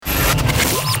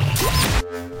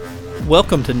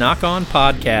Welcome to Knock On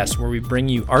Podcast, where we bring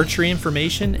you archery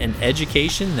information and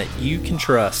education that you can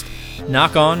trust.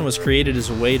 Knock On was created as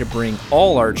a way to bring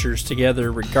all archers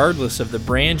together regardless of the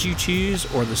brand you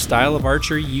choose or the style of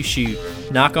archery you shoot.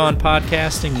 Knock On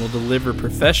Podcasting will deliver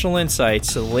professional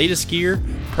insights to the latest gear,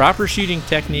 proper shooting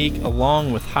technique,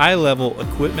 along with high-level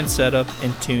equipment setup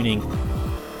and tuning.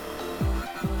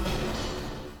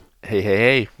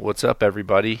 Hey, what's up,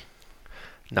 everybody?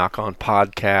 Knock On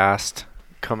Podcast,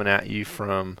 coming at you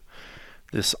from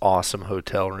this awesome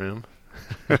hotel room.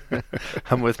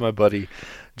 I'm with my buddy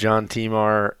John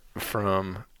Timar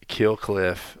from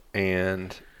Killcliff,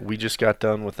 and we just got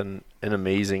done with an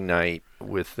amazing night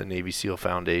with the Navy SEAL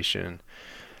Foundation.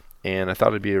 And I thought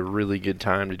it'd be a really good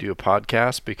time to do a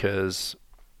podcast because,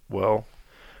 well,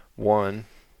 one,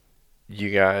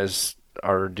 you guys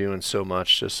are doing so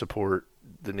much to support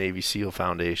the Navy SEAL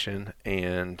Foundation,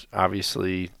 and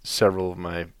obviously several of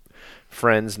my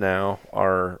friends now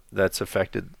that's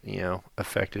affected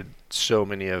so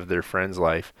many of their friends'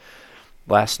 life.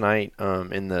 Last night,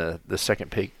 in the second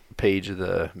page of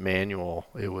the manual,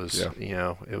 it was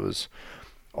it was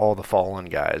all the fallen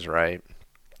guys, right?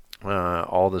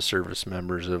 All the service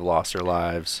members that have lost their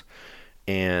lives,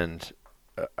 and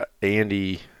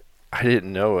Andy, I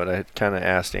didn't know it. I kind of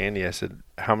asked Andy. I said,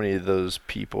 how many of those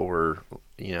people were,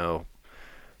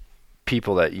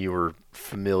 people that you were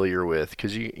familiar with?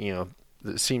 Because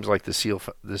it seems like the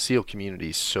SEAL community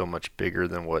is so much bigger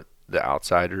than what the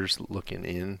outsiders looking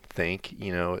in think.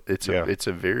 It's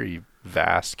a very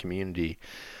vast community.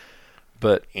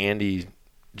 But Andy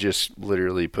just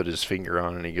literally put his finger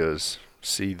on it and he goes,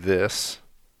 "See this,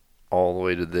 all the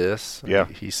way to this." Yeah.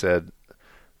 He said,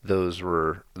 those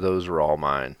were all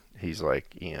mine. He's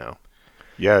like, Yeah,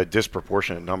 a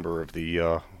disproportionate number of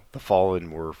the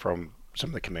fallen were from some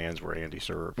of the commands where Andy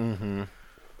served. Mm-hmm.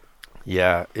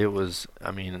 Yeah, it was. I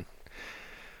mean,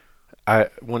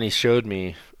 when he showed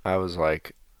me, I was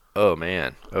like, "Oh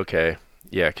man, okay,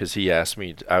 yeah." Because he asked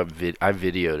me, I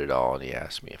videoed it all, and he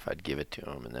asked me if I'd give it to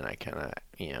him, and then I kind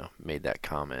of, made that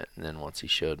comment, and then once he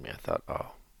showed me, I thought,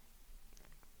 "Oh,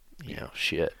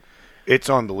 shit." It's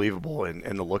unbelievable, and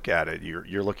to look at it,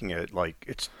 you're looking at like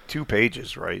it's 2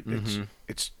 pages, right? Mm-hmm.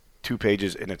 It's 2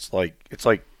 pages, and it's like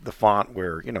the font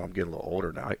where I'm getting a little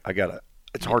older now.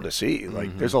 It's hard to see. Like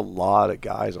Mm-hmm. there's a lot of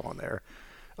guys on there,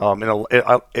 and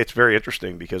it's very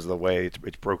interesting because of the way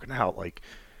it's broken out. Like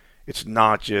it's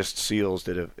not just SEALs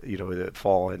that have that have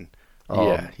fallen.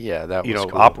 Yeah, that was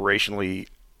cool. Operationally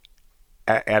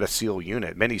at a SEAL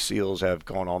unit. Many SEALs have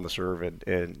gone on to serve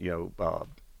in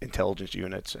intelligence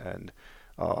units and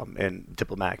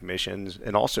diplomatic missions,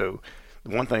 and also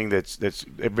the one thing that's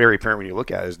very apparent when you look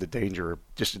at it is the danger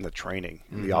just in the training,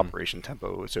 Mm-hmm. the operation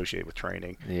tempo associated with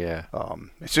training. Yeah.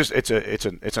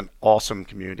 It's an awesome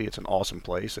community. It's an awesome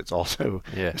place. It's also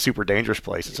Yeah. a super dangerous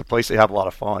place. It's a place they have a lot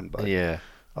of fun, but Yeah.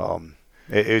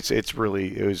 it's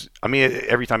really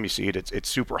every time you see it, it's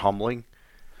super humbling,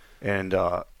 and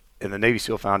the Navy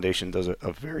SEAL Foundation does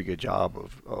a very good job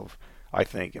of I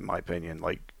think, in my opinion,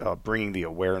 bringing the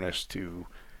awareness to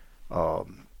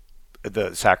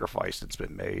the sacrifice that's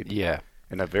been made. Yeah.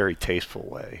 In a very tasteful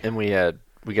way. And we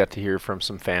got to hear from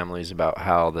some families about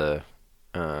how the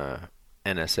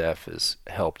NSF has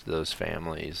helped those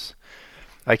families.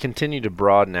 I continue to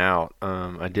broaden out.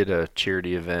 I did a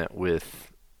charity event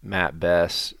with Matt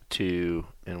Bess too,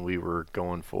 and we were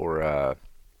going for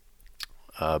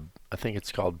I think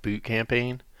it's called Boot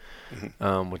Campaign.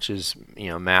 Mm-hmm. Which is,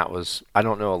 Matt was, I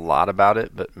don't know a lot about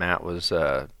it, but Matt was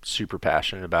super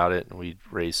passionate about it, and we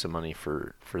raised some money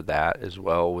for that as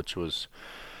well, which was,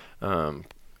 I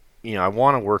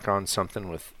want to work on something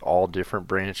with all different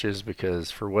branches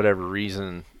because for whatever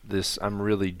reason,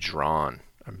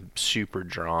 I'm super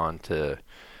drawn to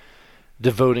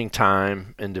devoting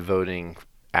time and devoting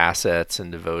assets and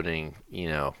devoting,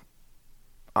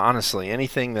 honestly,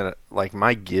 anything that, like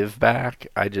my give back,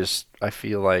 I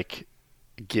feel like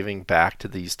giving back to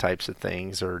these types of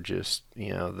things are just,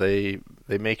 they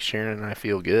make Sharon and I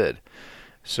feel good.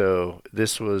 So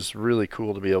this was really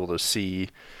cool to be able to see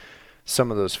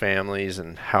some of those families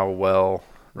and how well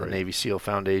the Navy SEAL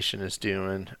Foundation is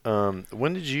doing.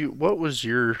 What was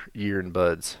your year in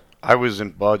BUD/S? I was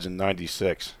in BUD/S in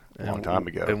 '96, a long time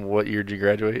ago. And what year did you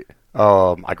graduate?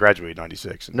 I graduated in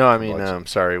 '96. No, I mean,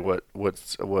 sorry, what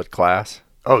class?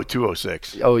 Oh,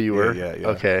 206. Oh, you were? Yeah.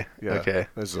 Okay. Yeah. Okay.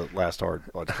 This is the last hard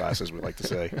BUD/S class, as we like to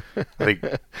say. I think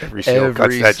every SEAL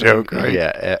cuts that joke, right?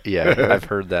 Yeah. I've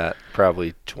heard that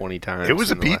probably 20 times. It was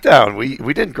a beatdown.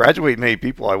 We didn't graduate many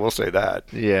people, I will say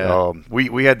that. Yeah.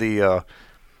 We had the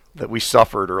that we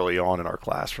suffered early on in our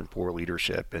class from poor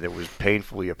leadership, and it was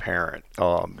painfully apparent.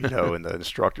 And the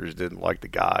instructors didn't like the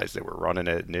guys that were running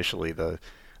it initially, the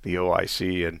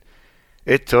OIC, and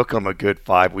it took them a good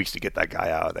 5 weeks to get that guy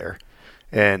out of there.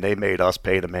 And they made us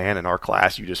pay the man. In our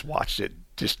class, you just watched it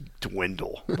just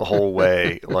dwindle the whole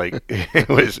way. Like it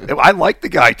was, I liked the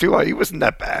guy too. He wasn't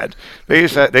that bad. They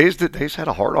just had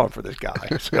a hard on for this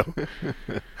guy. So,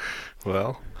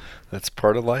 well, that's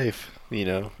part of life.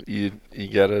 You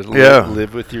gotta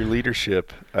live with your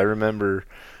leadership. I remember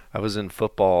I was in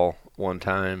football one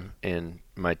time and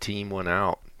my team went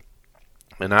out,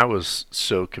 and I was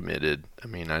so committed. I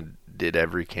mean, I did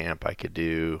every camp I could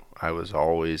do.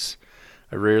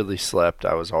 I rarely slept.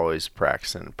 I was always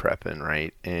practicing and prepping,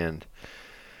 right? And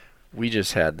we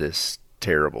just had this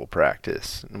terrible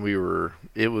practice. And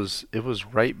it was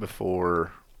right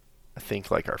before, I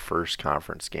think, like our first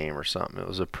conference game or something. It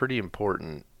was a pretty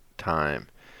important time.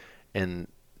 And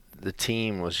the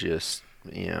team was just,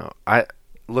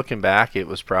 looking back, it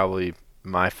was probably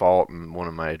my fault and one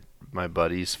of my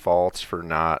buddies' faults for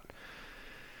not.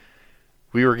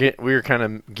 We were kind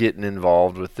of getting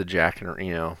involved with the jacking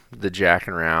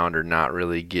around, or not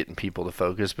really getting people to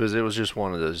focus, because it was just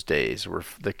one of those days where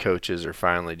the coaches are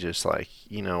finally just like,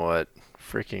 you know what,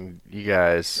 freaking you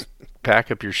guys, pack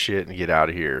up your shit and get out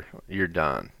of here. You're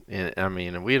done. And I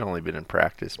mean, we had only been in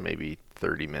practice maybe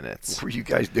 30 minutes. What were you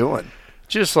guys doing?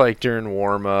 Just like during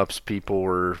warm-ups, people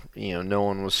were, no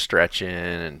one was stretching,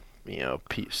 and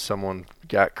someone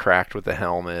got cracked with a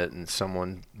helmet, and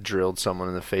someone drilled someone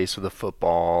in the face with a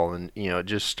football, and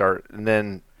and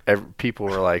then people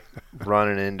were like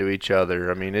running into each other.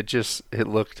 I mean, it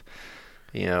looked,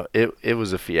 it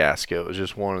was a fiasco. It was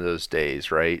just one of those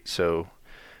days, right? So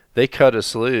they cut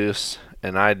us loose,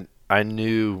 and I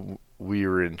knew we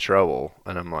were in trouble,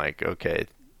 and I'm like, okay,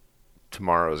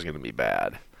 tomorrow is going to be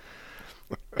bad.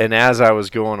 And as I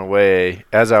was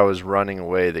running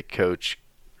away, the coach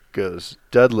goes,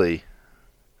 Dudley,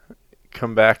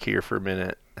 come back here for a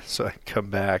minute. So I come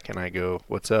back and I go,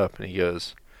 what's up? And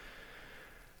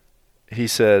he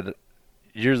said,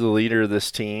 you're the leader of this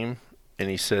team. And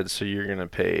he said, so you're going to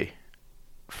pay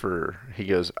he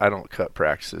goes, I don't cut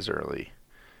practices early.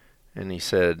 And he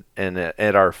said, and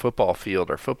at our football field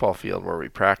where we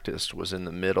practiced was in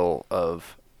the middle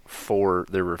of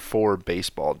there were 4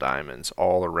 baseball diamonds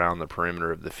all around the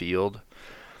perimeter of the field.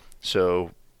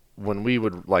 So when we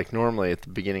would, like, normally at the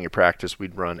beginning of practice,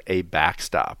 we'd run a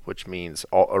backstop, which means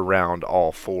around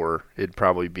all 4. It'd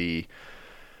probably be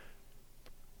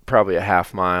a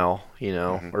half mile,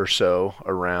 or so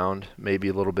around, maybe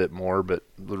a little bit more, but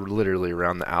literally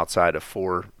around the outside of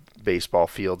 4 baseball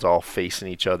fields all facing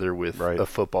each other with a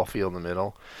football field in the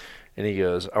middle. And he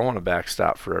goes, I want a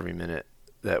backstop for every minute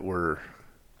that we're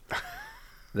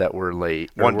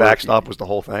late. One backstop was the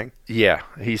whole thing? Yeah.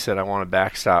 He said, I want a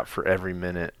backstop for every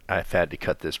minute I've had to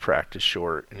cut this practice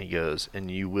short. And he goes, and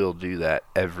you will do that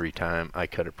every time I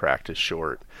cut a practice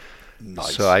short.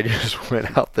 Nice. So I just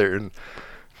went out there and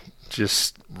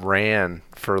just ran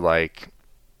for, like,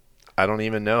 I don't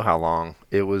even know how long.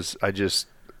 I just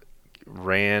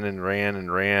ran and ran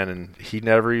and ran, and he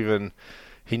never even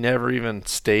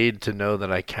stayed to know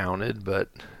that I counted, but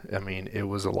I mean, it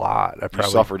was a lot. You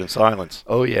suffered in silence.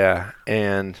 Oh yeah.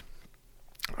 And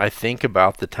I think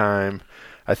about the time,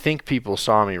 I think people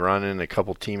saw me running, a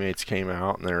couple teammates came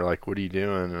out and they're like, what are you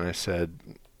doing? And I said,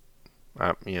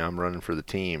 I'm running for the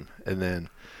team. And then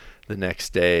the next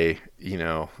day,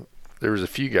 there was a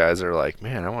few guys that are like,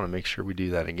 man, I want to make sure we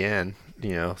do that again,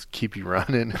 keep you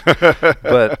running.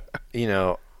 But,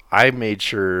 I made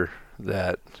sure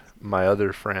that my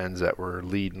other friends that were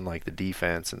leading, like, the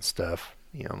defense and stuff,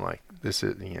 I'm like, this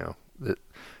isn't going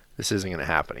to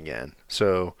happen again.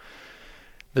 So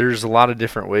there's a lot of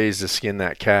different ways to skin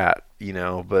that cat,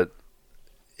 but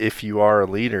if you are a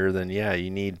leader, then yeah, you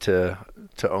need to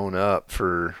own up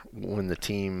for when the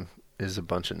team is a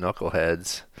bunch of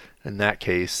knuckleheads. In that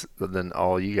case, then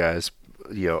all you guys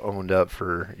owned up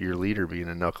for your leader being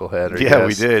a knucklehead. Yeah,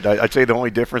 we did. I'd say the only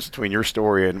difference between your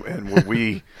story and what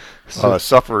we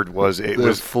suffered was it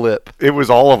was flip. It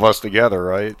was all of us together,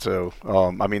 right? So,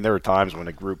 I mean, there were times when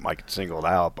a group might get singled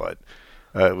out, but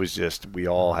it was just we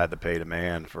all had to pay the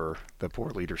man for the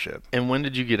poor leadership. And when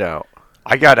did you get out?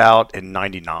 I got out in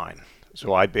 '99.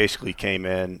 So I basically came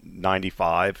in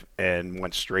 '95 and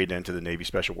went straight into the Navy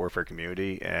Special Warfare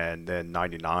community, and then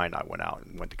 '99 I went out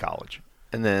and went to college.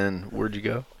 And then where'd you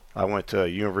go? I went to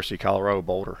University of Colorado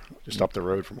Boulder, just up the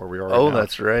road from where we are right now. now.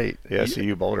 That's right. Yeah,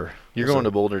 CU Boulder. You're going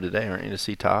to Boulder today, aren't you, to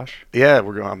see Tosh? Yeah,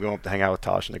 I'm going up to hang out with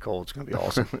Tosh and Nicole. It's going to be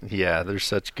awesome. Yeah, they're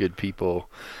such good people.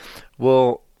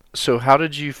 Well, So how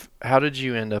did you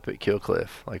end up at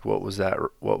Killcliff? Like what was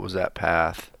that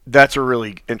path? That's a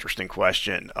really interesting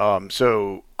question.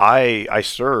 So I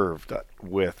served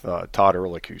with Todd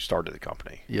Ehrlich, who started the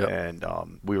company, Yep. and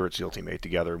we were at SEAL Team 8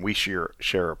 together, and we share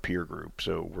a peer group,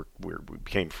 so we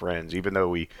became friends. Even though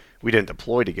we didn't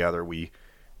deploy together, we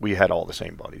had all the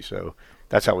same buddies, so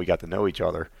that's how we got to know each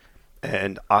other.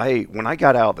 And when I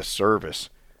got out of the service,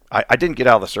 I didn't get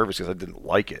out of the service because I didn't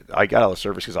like it. I got out of the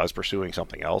service because I was pursuing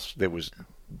something else that was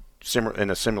similar in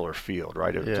a similar field,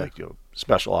 right? It was Yeah. like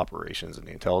special operations in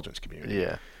the intelligence community.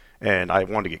 Yeah. And I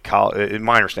wanted to get college. In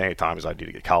my understanding at the time is I need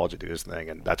to get college to do this thing,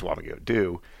 and that's what I'm going to go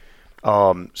do.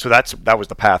 So that was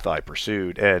the path I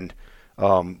pursued. And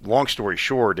long story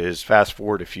short is fast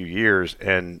forward a few years,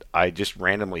 and I just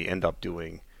randomly end up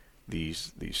doing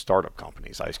these startup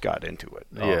companies. I just got into it.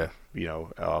 Yeah.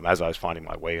 As I was finding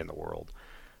my way in the world.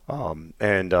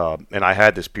 And I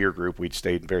had this peer group. We'd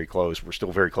stayed very close. We're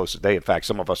still very close today. In fact,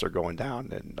 some of us are going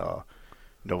down in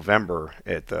November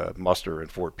at the muster in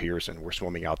Fort Pierce, and we're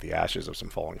swimming out the ashes of some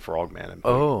falling frogmen. And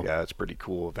Oh. yeah, it's a pretty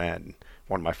cool event.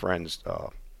 One of my friends'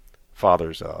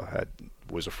 fathers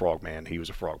was a frogman. He was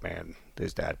a frogman.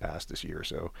 His dad passed this year,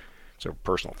 so it's a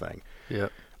personal thing. Yeah.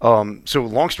 So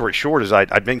long story short is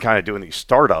I'd been kind of doing these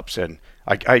startups, and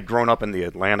I'd grown up in the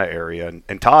Atlanta area,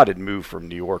 and Todd had moved from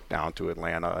New York down to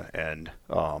Atlanta, and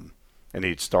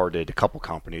he'd started a couple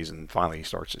companies, and finally he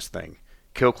starts this thing,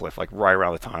 Killcliff, like right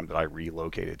around the time that I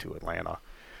relocated to Atlanta.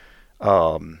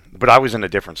 But I was in a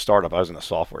different startup. I was in a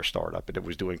software startup, and it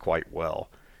was doing quite well.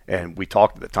 And we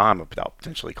talked at the time about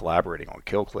potentially collaborating on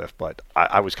Killcliff, but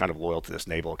I was kind of loyal to this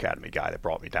Naval Academy guy that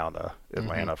brought me down to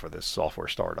Atlanta for this software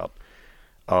startup.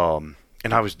 And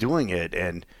I was doing it,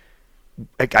 and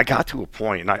I got to a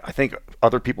point, and I think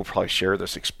other people probably share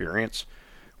this experience,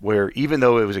 where even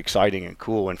though it was exciting and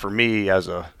cool, and for me as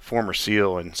a former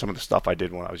SEAL and some of the stuff I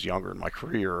did when I was younger in my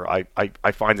career,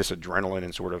 I find this adrenaline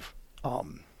in sort of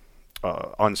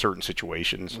uncertain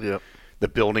situations, Yep. the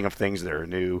building of things that are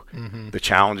new, the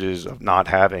challenges of not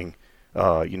having,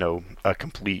 a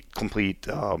complete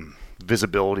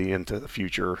visibility into the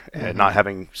future and not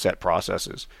having set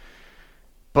processes.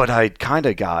 But I kind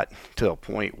of got to a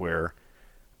point where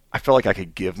I felt like I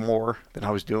could give more than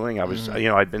I was doing. I was,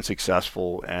 I'd been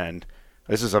successful, and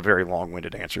this is a very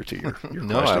long-winded answer to your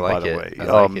No, I question, like by the it. way. I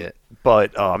like it.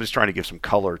 But I'm just trying to give some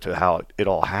color to how it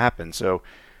all happened. So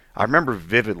I remember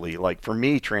vividly, like for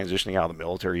me, transitioning out of the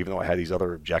military, even though I had these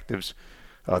other objectives,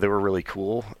 they were really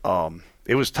cool.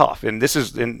 It was tough, and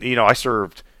I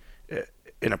served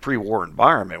in a pre-war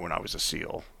environment when I was a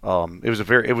SEAL.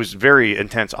 It was very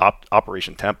intense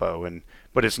operation tempo,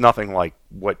 but it's nothing like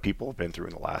what people have been through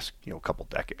in the last couple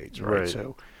decades, right? Right.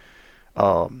 So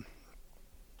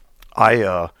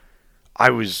I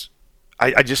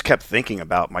I just kept thinking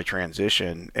about my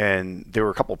transition, and there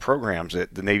were a couple programs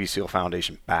that the Navy SEAL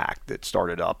Foundation backed that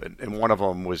started up, and one of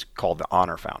them was called the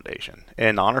Honor Foundation.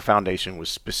 And the Honor Foundation was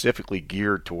specifically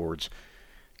geared towards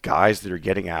guys that are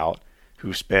getting out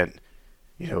who spent,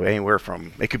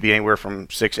 it could be anywhere from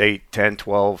 6, 8, 10,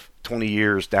 12, 20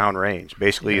 years downrange,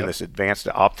 basically in this advanced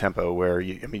op tempo where,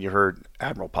 you heard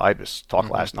Admiral Pybus talk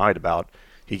last night about,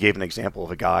 he gave an example of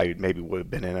a guy who maybe would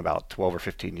have been in about 12 or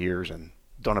 15 years and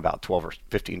done about 12 or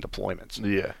 15 deployments.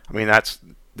 Yeah. I mean,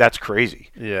 that's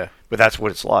crazy. Yeah. But that's what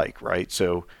it's like, right?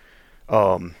 So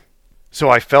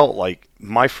I felt like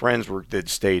my friends that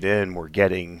stayed in were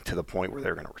getting to the point where they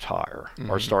were going to retire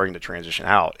or starting to transition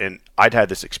out. And I'd had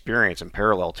this experience in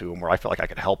parallel to them where I felt like I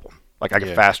could help them. Like I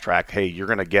could fast track, hey, you're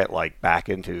going to get like back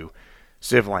into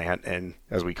CivLant, and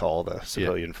as we call the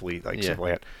civilian fleet, like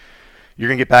CivLant. You're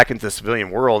going to get back into the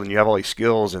civilian world, and you have all these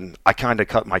skills, and I kind of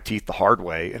cut my teeth the hard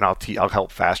way, and I'll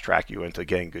help fast track you into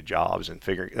getting good jobs and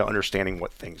understanding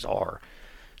what things are.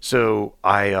 So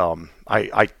I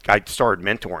started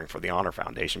mentoring for the Honor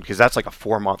Foundation, because that's like a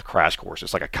 4-month crash course.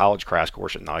 It's like a college crash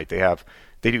course at night.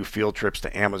 They do field trips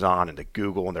to Amazon and to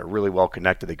Google, and they're really well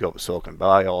connected. They go up to Silicon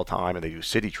Valley all the time, and they do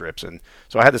city trips. And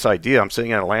so I had this idea. I'm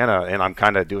sitting in Atlanta, and I'm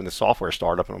kind of doing the software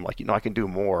startup, and I'm like, I can do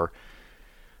more.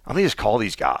 Let me just call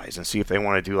these guys and see if they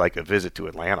want to do like a visit to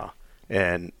Atlanta.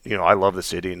 And I love the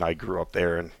city, and I grew up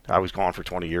there, and I was gone for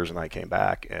 20 years, and I came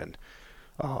back. And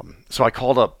so I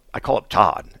called up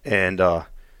Todd, and I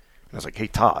was like, hey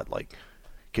Todd, like,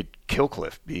 could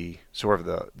Killcliff be sort of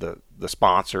the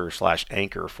sponsor /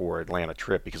 anchor for Atlanta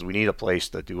trip, because we need a place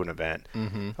to do an event.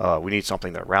 We need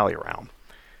something to rally around.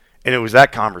 And it was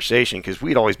that conversation, because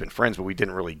we'd always been friends, but we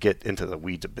didn't really get into the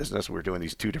weeds of business. We were doing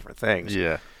these two different things.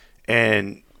 Yeah.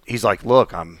 And he's like,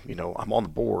 look, I'm on the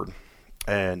board,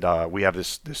 and we have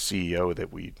this CEO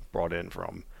that we brought in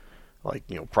from like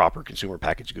proper consumer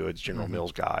packaged goods, General Mm-hmm.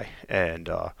 Mills guy, and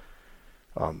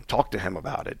talked to him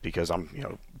about it because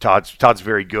Todd's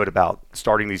very good about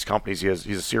starting these companies. He's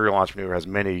a serial entrepreneur, has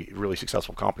many really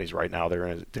successful companies right now.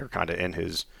 They're kind of in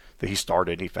his that he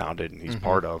started and he founded and he's Mm-hmm.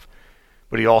 part of,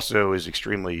 but he also is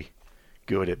extremely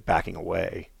good at backing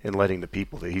away and letting the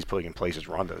people that he's putting in places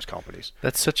run those companies.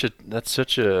 That's such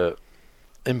a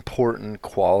important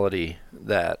quality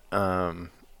that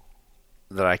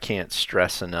that I can't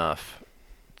stress enough.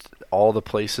 All the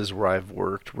places where I've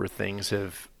worked where things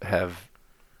have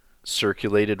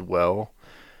circulated well,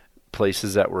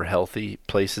 places that were healthy,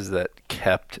 places that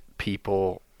kept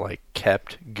people, like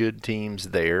kept good teams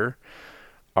there,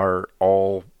 are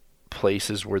all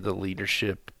places where the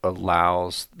leadership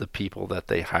allows the people that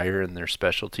they hire in their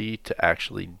specialty to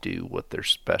actually do what they're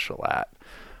special at.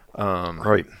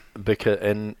 Right. Because,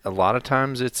 and a lot of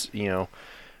times it's, a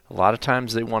lot of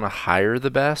times they want to hire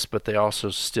the best, but they also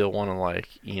still want to, like,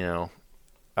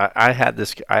 I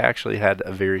actually had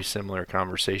a very similar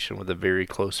conversation with a very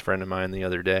close friend of mine the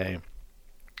other day.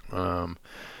 Um,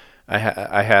 I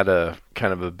had a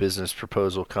kind of a business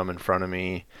proposal come in front of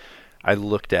me. I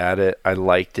looked at it, I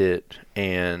liked it,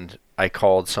 and I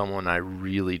called someone I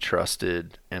really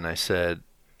trusted and I said,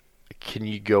 "Can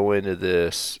you go into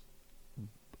this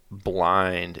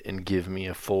blind and give me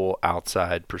a full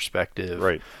outside perspective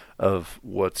Right. of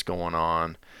what's going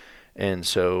on?" And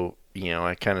so,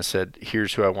 I kind of said,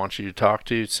 "Here's who I want you to talk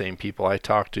to. Same people I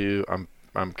talk to.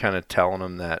 I'm kind of telling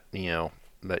them that,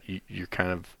 that you're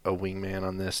kind of a wingman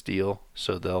on this deal.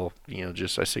 So they'll,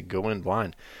 just," I said, "Go in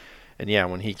blind." And yeah,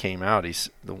 when he came out,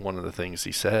 one of the things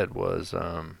he said was,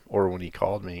 or when he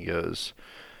called me, he goes,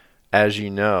 "As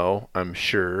you know, I'm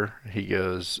sure," he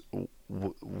goes,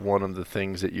 "one of the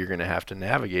things that you're going to have to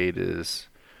navigate is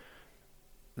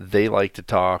they like to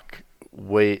talk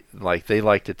like they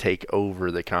like to take over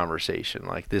the conversation.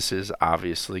 Like, this is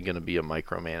obviously going to be a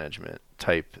micromanagement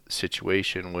type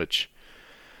situation, which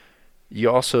you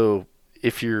also,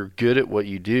 if you're good at what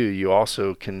you do, you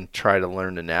also can try to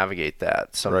learn to navigate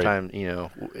that. Sometimes,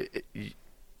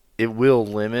 it will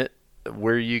limit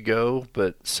where you go,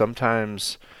 but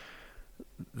sometimes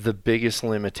the biggest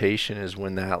limitation is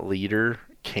when that leader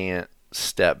can't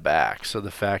step back. So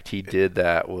the fact he did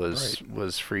that was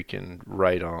freaking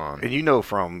right on. And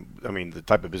from, the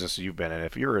type of business you've been in,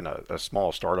 if you're in a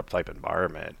small startup type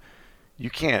environment, you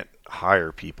can't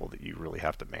hire people that you really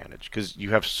have to manage because you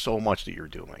have so much that you're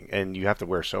doing and you have to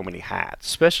wear so many hats.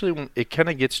 Especially when it kind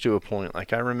of gets to a point,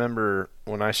 like I remember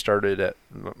when I started at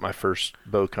my first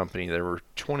bow company, there were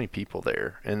 20 people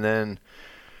there. And then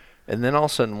all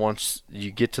of a sudden, once you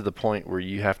get to the point where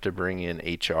you have to bring in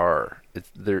HR,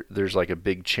 there's like a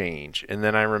big change. And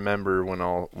then I remember when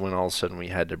all of a sudden we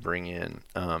had to bring in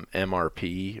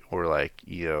MRP or like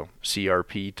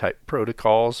CRP type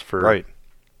protocols for. Right.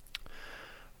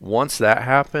 Once that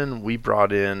happened, we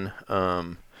brought in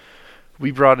a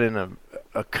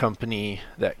company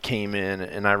that came in,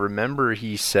 and I remember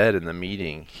he said in the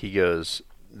meeting, he goes,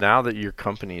 "Now that your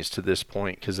company is to this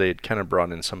point," because they had kind of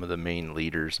brought in some of the main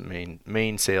leaders,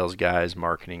 main sales guys,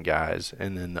 marketing guys,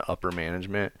 and then the upper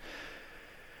management.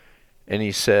 And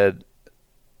he said,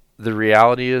 "The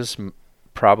reality is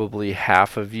probably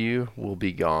half of you will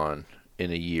be gone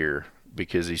in a year,"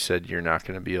 because he said you're not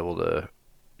going to be able to,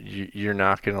 you're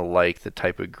not going to like the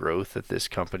type of growth that this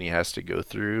company has to go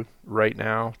through right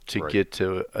now to Right. get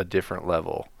to a different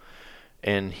level.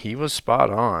 And he was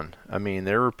spot on. I mean,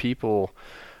 there were people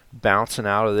bouncing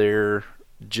out of there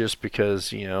just because,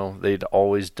 they'd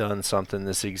always done something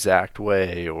this exact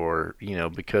way, or,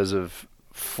 because of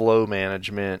flow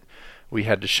management, we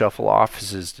had to shuffle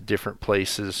offices to different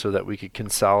places so that we could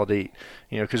consolidate,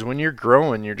 because when you're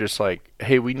growing, you're just like,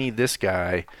 "Hey, we need this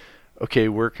guy. Okay,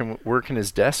 where can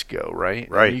his desk go?" Right?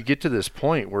 Right. And you get to this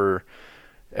point where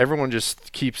everyone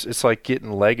just keeps, it's like getting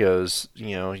Legos.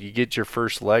 You get your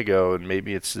first Lego and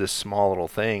maybe it's this small little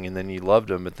thing and then you loved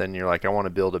them, but then you're like, "I want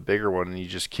to build a bigger one," and you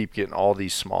just keep getting all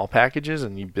these small packages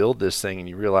and you build this thing and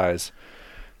you realize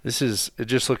it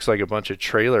just looks like a bunch of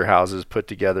trailer houses put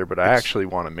together, but I actually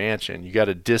want a mansion. You got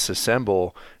to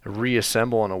disassemble,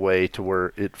 reassemble in a way to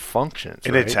where it functions.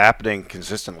 And right? it's happening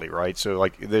consistently, right? So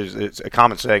like it's a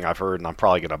common saying I've heard, and I'm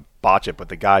probably going to botch it, but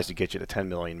the guys that get you to 10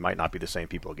 million might not be the same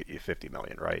people that get you 50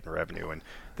 million, right, in revenue. And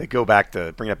they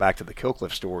bring it back to the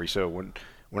Killcliff story. So when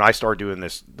I started doing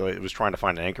this, it was trying to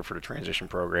find an anchor for the transition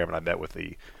program, and I met with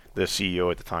the CEO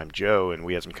at the time, Joe, and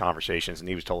we had some conversations, and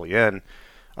he was totally in.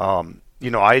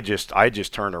 I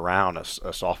just turned around a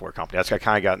software company. I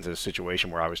kind of got into a situation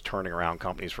where I was turning around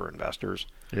companies for investors.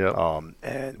 Yeah.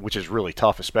 And which is really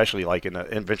tough, especially like in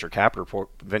venture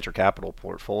capital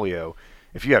portfolio.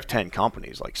 if you have 10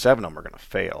 companies, like 7 of them are going to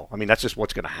fail. I mean, that's just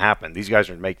what's going to happen. These guys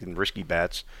are making risky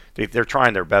bets. They're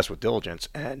trying their best with diligence,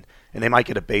 and they might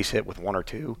get a base hit with 1 or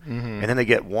 2, and then they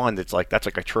get one that's like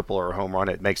a triple or a home run.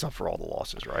 It makes up for all the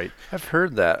losses, right? I've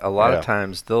heard that a lot of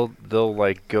times they'll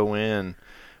like go in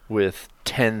with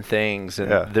 10 things,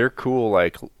 and they're cool,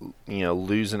 like,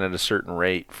 losing at a certain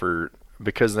rate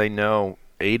because they know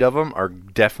 8 of them are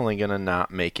definitely going to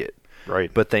not make it.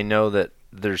 Right. But they know that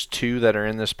there's 2 that are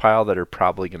in this pile that are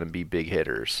probably going to be big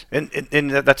hitters. And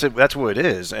that's it. That's what it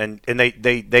is. And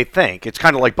they think it's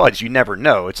kind of like buds. You never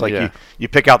know. It's like you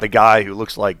pick out the guy who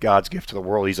looks like God's gift to the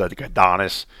world. He's like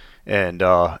Adonis. And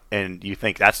you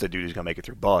think that's the dude who's going to make it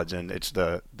through buds, and it's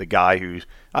the guy who's.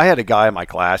 I had a guy in my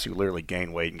class who literally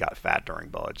gained weight and got fat during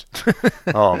buds.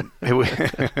 I'm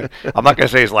not going to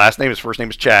say his last name. His first name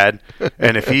is Chad,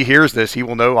 and if he hears this, he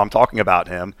will know I'm talking about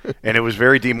him. And it was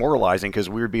very demoralizing because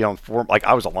we would be on form. Like,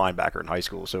 I was a linebacker in high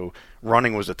school, so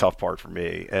running was the tough part for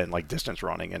me, and like distance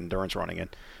running and endurance running.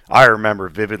 And I remember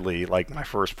vividly, like, my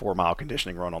first 4-mile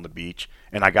conditioning run on the beach,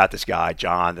 and I got this guy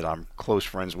John that I'm close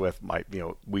friends with.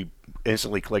 We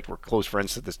instantly clicked. We're close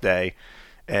friends to this day,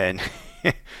 and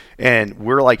and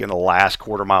we're like in the last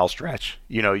quarter-mile stretch.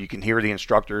 You can hear the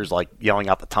instructors like yelling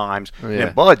out the times. And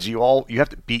in buds, you have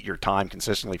to beat your time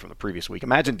consistently from the previous week.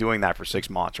 Imagine doing that for 6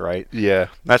 months, right? Yeah,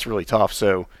 that's really tough.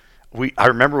 So I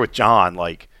remember with John,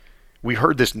 like, we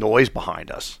heard this noise behind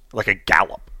us, like a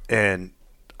gallop, and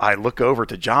I look over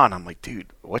to John. I'm like, dude,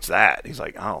 what's that? He's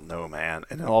like, I don't know, man.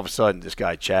 And then all of a sudden, this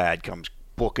guy Chad comes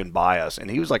booking by us,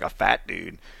 and he was like a fat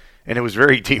dude. And it was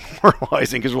very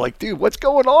demoralizing because we're like, dude, what's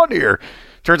going on here?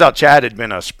 Turns out Chad had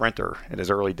been a sprinter in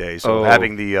his early days, so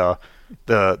having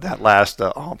that last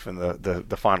hump in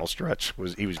the final stretch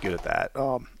he was good at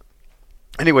that.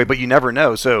 Anyway, but you never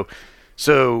know.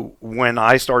 So when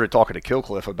I started talking to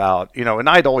Killcliff about, and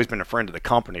I'd always been a friend of the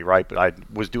company, right? But I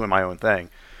was doing my own thing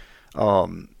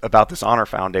about this Honor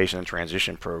Foundation and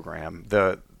Transition Program.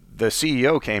 The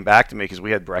CEO came back to me because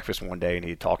we had breakfast one day, and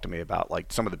he talked to me about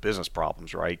like some of the business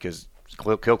problems, right? Because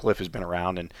Killcliff has been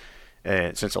around and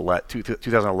since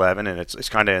 2011, and it's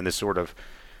kind of in this sort of,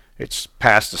 it's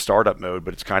past the startup mode,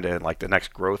 but it's kind of in like the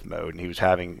next growth mode. And he was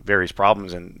having various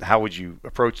problems, and how would you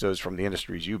approach those from the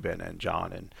industries you've been in,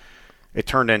 John? And it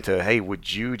turned into, hey,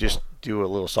 would you just do a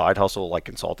little side hustle, like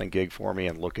consulting gig for me,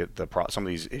 and look at some of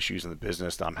these issues in the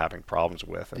business that I'm having problems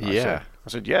with? And I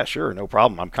said, yeah, sure, no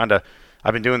problem.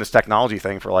 I've been doing this technology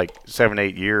thing for like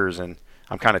 7-8 years, and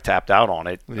I'm kind of tapped out on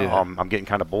it. I'm getting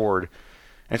kind of bored.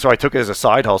 And so I took it as a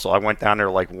side hustle. I went down there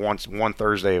like one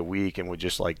Thursday a week and would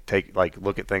just like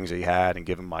look at things that he had and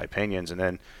give him my opinions. And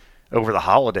then over the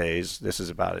holidays, this is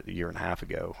about a year and a half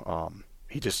ago,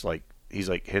 he's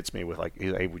like hits me with like,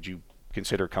 hey, would you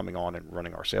consider coming on and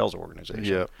running our sales organization?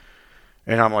 Yeah.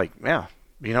 And I'm like, yeah,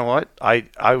 you know what?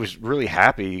 I was really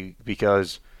happy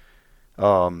because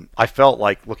I felt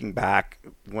like, looking back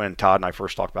when Todd and I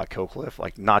first talked about Killcliff,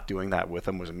 like not doing that with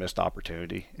him was a missed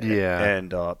opportunity.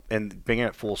 And being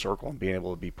at full circle and being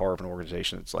able to be part of an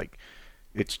organization that's like,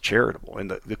 it's charitable. And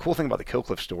the cool thing about the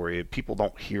Killcliff story, people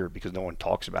don't hear because no one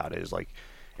talks about it, is like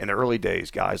in the early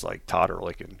days, guys like Todd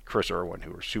Ehrlich and Chris Irwin,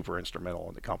 who were super instrumental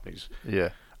in the companies,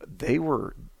 they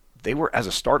were as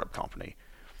a startup company,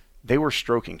 they were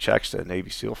stroking checks to the Navy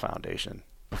SEAL Foundation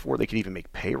before they could even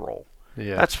make payroll.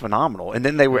 Yeah. That's phenomenal. And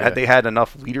then they had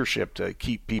enough leadership to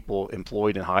keep people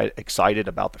employed and excited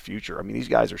about the future. I mean, these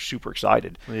guys are super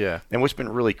excited. Yeah. And what's been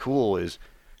really cool is,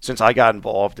 since I got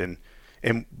involved in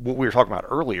what we were talking about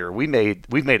earlier, we've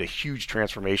made a huge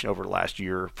transformation over the last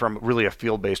year from really a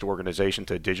field-based organization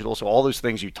to digital. So all those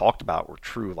things you talked about were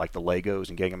true, like the Legos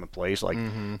and getting them in place. Like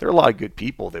there are a lot of good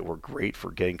people that were great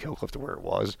for getting Killcliff to where it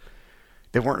was.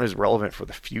 They weren't as relevant for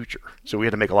the future. So we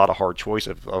had to make a lot of hard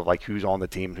choices of like who's on the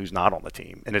team and who's not on the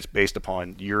team. And it's based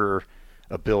upon your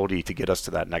ability to get us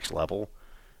to that next level,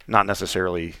 not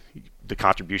necessarily the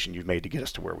contribution you've made to get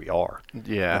us to where we are.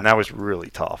 Yeah. And that was really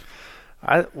tough.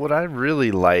 What I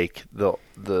really like,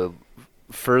 the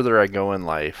further I go in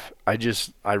life,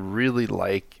 I really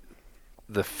like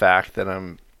the fact that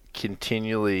I'm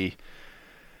continually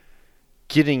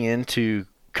getting into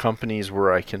companies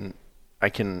where I can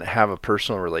have a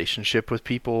personal relationship with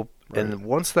people. Right. And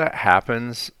once that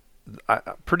happens,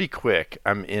 pretty quick,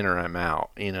 I'm in or I'm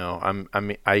out.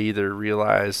 I either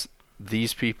realize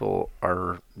these people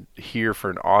are here for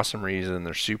an awesome reason.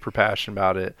 They're super passionate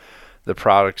about it. The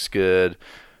product's good.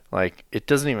 Like, it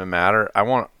doesn't even matter.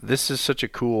 This is such a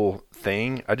cool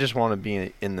thing. I just want to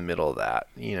be in the middle of that,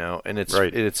 and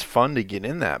it's fun to get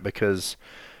in that because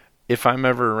if I'm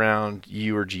ever around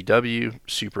you or GW,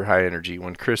 super high energy.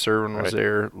 When Chris Irwin was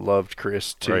there, loved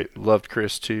Chris too. Right. Loved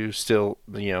Chris too. Still,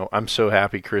 I'm so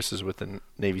happy Chris is with the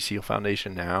Navy SEAL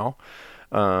Foundation now.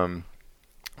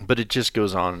 But it just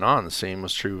goes on and on. The same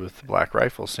was true with Black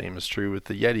Rifle. Same is true with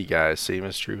the Yeti guys. Same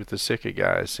is true with the Sitka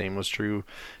guys. Same was true,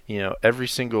 every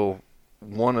single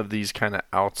one of these kind of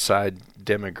outside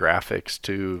demographics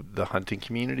to the hunting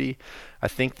community. I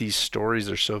think these stories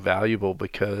are so valuable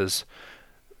because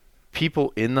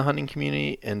people in the hunting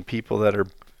community and people that are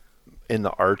in the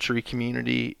archery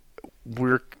community,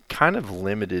 we're kind of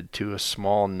limited to a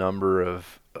small number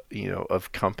of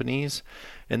companies,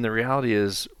 and the reality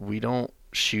is we don't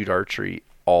shoot archery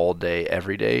all day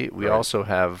every day. We also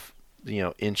have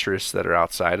interests that are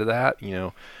outside of that.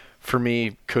 For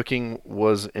me, cooking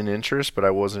was an interest, but I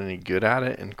wasn't any good at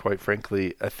it, and quite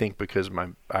frankly, I think because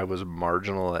I was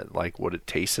marginal at like what it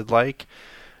tasted like,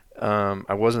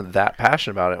 I wasn't that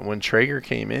passionate about it. When Traeger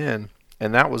came in,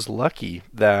 and that was lucky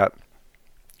that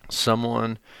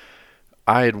someone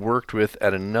I had worked with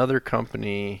at another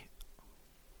company,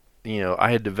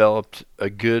 I had developed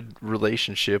a good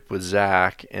relationship with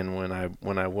Zach, and when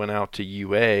I went out to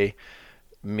UA,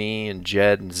 me and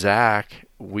Jed and Zach,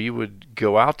 we would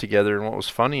go out together, and what was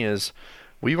funny is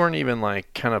we weren't even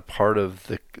like kind of part of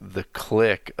the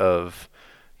clique of,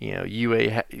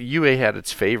 UA had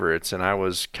its favorites, and I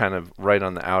was kind of right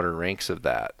on the outer ranks of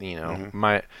that.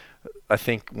 I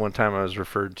think one time I was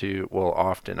referred to,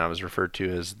 often I was referred to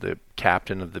as the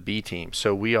captain of the B team.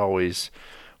 So we always,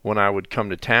 when I would come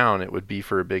to town, it would be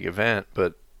for a big event,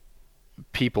 but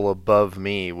people above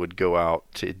me would go out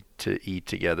to eat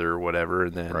together or whatever,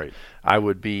 and then I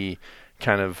would be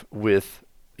kind of with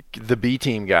the B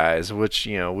team guys, which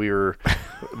we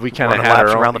kind of had our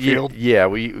own around the field. Yeah,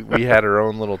 we had our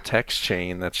own little text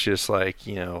chain that's just like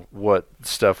what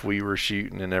stuff we were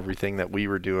shooting and everything that we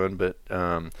were doing. But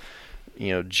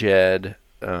Jed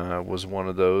was one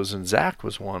of those, and Zach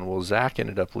was one. Well, Zach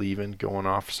ended up leaving, going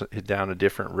off down a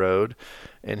different road,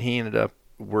 and he ended up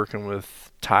working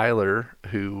with Tyler,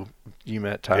 who you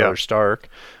met, Tyler Stark,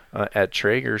 at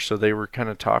Traeger. So they were kind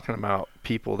of talking about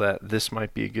people that this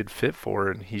might be a good fit for,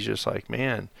 and he's just like,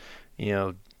 man,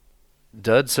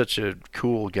 Dud's such a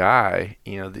cool guy,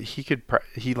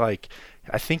 that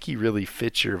I think he really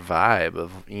fits your vibe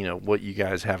of, what you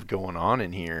guys have going on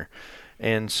in here.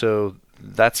 And so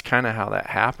that's kind of how that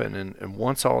happened. And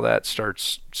once all that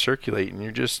starts circulating,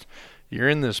 you're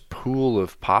in this pool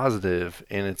of positive,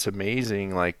 and it's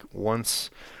amazing. Like, once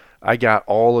I got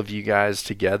all of you guys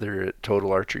together at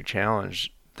Total Archery Challenge,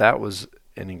 that was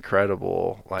an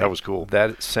incredible, that was cool.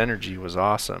 That synergy was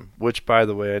awesome. Which, by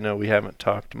the way, I know we haven't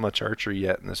talked much archery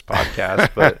yet in this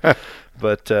podcast,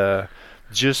 but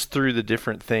just through the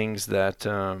different things that,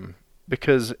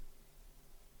 because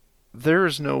there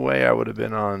is no way I would have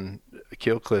been on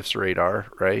Killcliff's radar,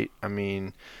 right? I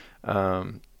mean,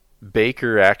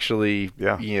 Baker actually,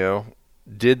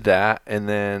 did that, and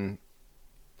then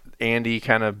Andy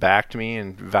kind of backed me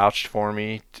and vouched for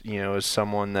me, as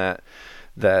someone that,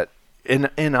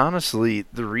 and honestly,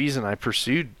 the reason I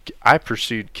pursued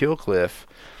Killcliff,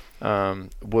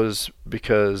 was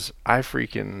because I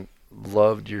freaking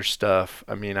loved your stuff.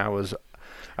 I mean, I was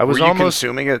Were you almost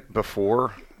consuming it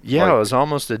before? Yeah, I was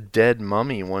almost a dead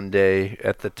mummy one day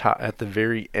at the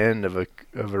very end of a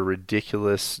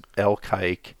ridiculous elk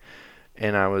hike,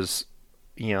 and I was,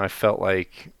 I felt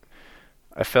like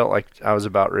I was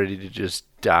about ready to just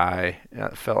die. I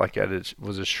felt like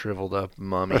was a shriveled up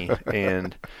mummy,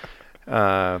 and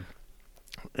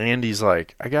Andy's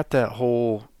like, I got that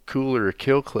whole cooler of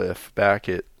Killcliff back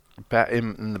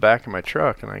in the back of my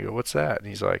truck, and I go, what's that? And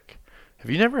he's like, have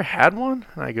you never had one?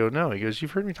 And I go, no. He goes,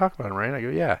 you've heard me talk about them, right? I go,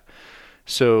 yeah.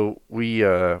 So we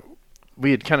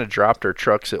had kind of dropped our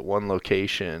trucks at one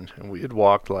location, and we had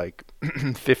walked like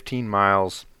 15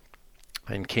 miles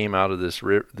and came out of this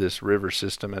river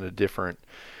system at a different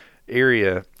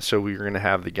area. So we were going to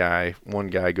have one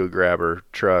guy go grab our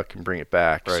truck and bring it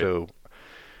back. Right. So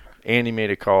Andy made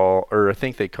a call, or I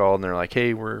think they called, and they're like,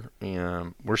 hey, we're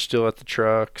still at the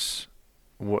trucks.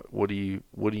 What do you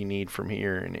need from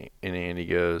here? And Andy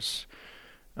goes,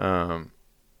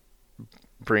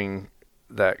 bring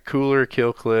that cooler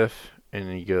Killcliff,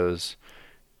 and he goes,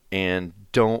 and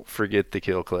don't forget the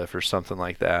Killcliff or something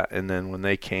like that. And then when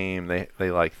they came, they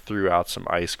like threw out some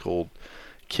ice cold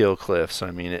Killcliffs.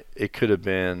 I mean, it could have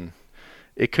been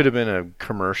a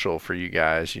commercial for you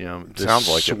guys, This sounds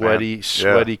like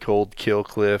sweaty cold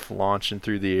Killcliff launching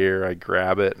through the air. I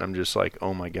grab it, and I'm just like,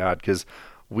 oh my god, because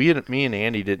me and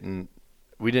Andy didn't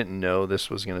know this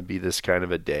was going to be this kind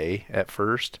of a day at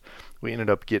first. We ended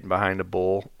up getting behind a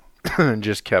bull and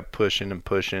just kept pushing and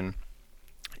pushing.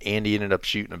 Andy ended up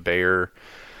shooting a bear,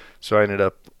 so I ended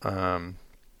up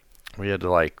we had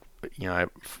to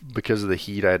because of the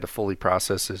heat, I had to fully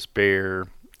process this bear,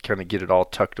 kind of get it all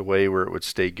tucked away where it would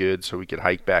stay good, so we could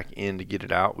hike back in to get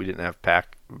it out. We didn't have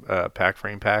pack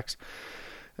frame packs,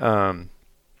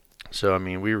 so I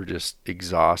mean we were just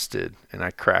exhausted, and I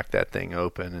cracked that thing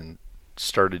open and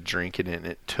started drinking it, and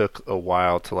it took a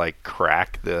while to like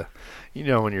crack the,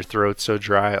 when your throat's so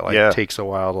dry, it takes a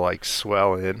while to like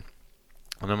swell in.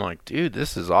 And I'm like, dude,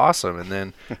 this is awesome. And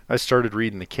then I started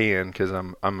reading the can because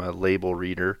I'm a label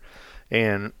reader,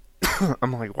 and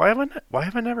I'm like, why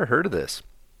have I never heard of this?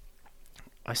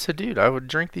 I said, dude, I would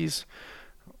drink these.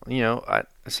 I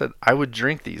said I would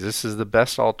drink these. This is the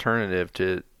best alternative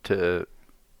to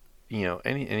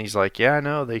and he's like, yeah, I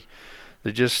know they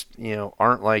just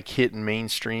aren't like hitting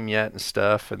mainstream yet and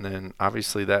stuff. And then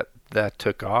obviously that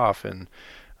took off, and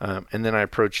then I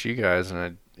approached you guys,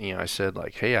 and I said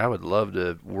like, hey, I would love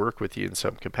to work with you in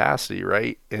some capacity,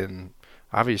 right? And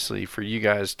obviously for you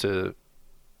guys to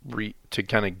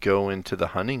kind of go into the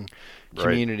hunting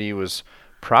community was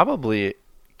probably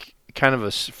kind of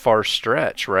a far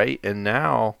stretch, right? And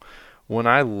now when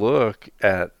I look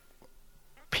at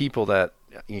people that,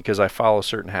 because I follow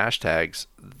certain hashtags,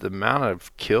 the amount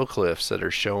of kill cliffs that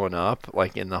are showing up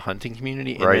like in the hunting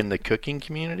community and in the cooking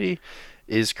community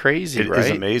is crazy, right? It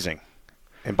is amazing.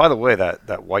 And by the way,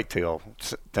 that whitetail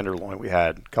tenderloin we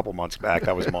had a couple months back,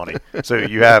 that was money. So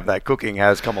you have that cooking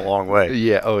has come a long way.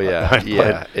 Yeah. Oh yeah.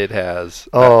 Yeah, it has.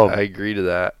 I agree to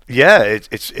that. Yeah,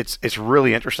 it's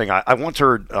really interesting. I once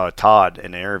heard Todd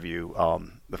in an interview,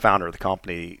 the founder of the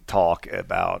company, talk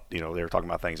about, they were talking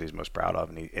about things he's most proud of,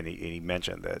 and he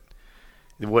mentioned that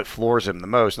what floors him the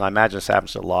most, and I imagine this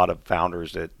happens to a lot of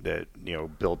founders that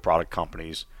build product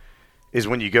companies, is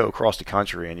when you go across the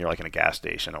country and you're like in a gas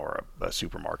station or a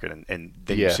supermarket, and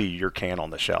then you see your can on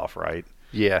the shelf, right?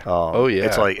 Yeah.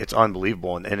 It's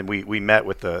unbelievable. And we met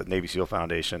with the Navy SEAL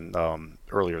Foundation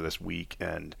earlier this week,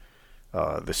 and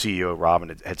the CEO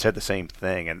Robin had said the same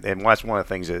thing. And that's one of the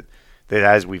things that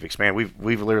as we've expanded,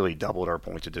 we've literally doubled our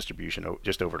points of distribution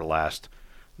just over the last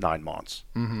 9 months.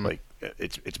 Mm-hmm. Like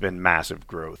it's been massive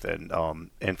growth, and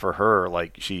for her,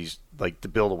 like, she's like, to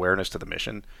build awareness to the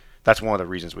mission. That's one of the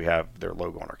reasons we have their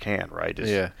logo on our can, right?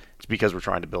 It's because we're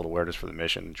trying to build awareness for the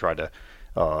mission and try to,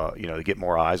 to get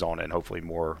more eyes on it, and hopefully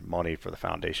more money for the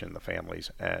foundation and the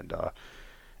families. And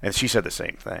she said the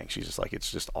same thing. She's just like,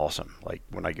 it's just awesome. Like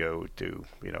when I go to,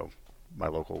 my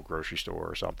local grocery store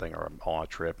or something, or I'm on a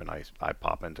trip and I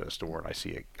pop into a store and I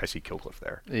see Kill Cliff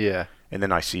there. Yeah. And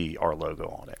then I see our logo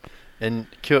on it. And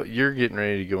you're getting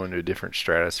ready to go into a different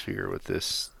stratosphere with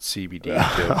this CBD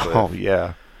Kill Cliff. Oh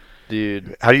yeah.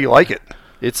 Dude, how do you like it?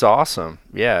 It's awesome.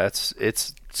 Yeah,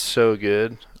 it's so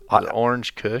good. The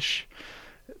orange Kush.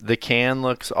 The can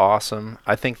looks awesome.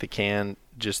 I think the can,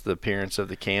 just the appearance of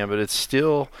the can, but it's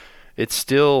still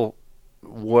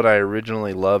what I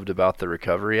originally loved about the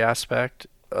recovery aspect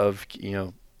of,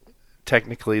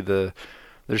 technically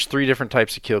there's 3 different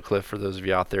types of Kill Cliff for those of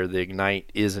you out there. The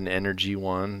Ignite is an energy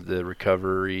one. The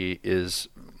recovery is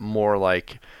more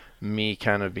like me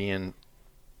kind of being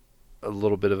a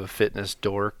little bit of a fitness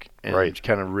dork and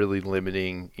kind of really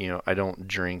limiting, I don't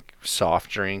drink soft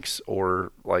drinks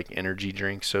or like energy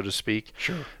drinks, so to speak.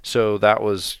 Sure. So that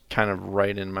was kind of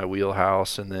right in my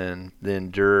wheelhouse. And then the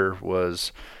Endure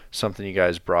was something you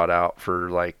guys brought out for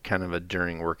like kind of a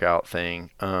during workout thing.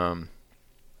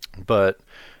 But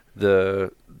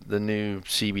the new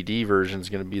CBD version is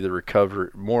going to be the recovery,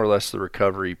 more or less the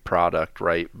recovery product,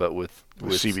 right? But with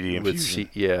CBD infusion.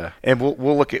 Yeah. And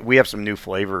we'll look at, we have some new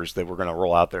flavors that we're going to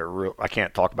roll out there. I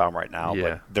can't talk about them right now,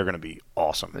 but they're going to be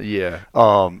awesome. Yeah.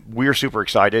 We're super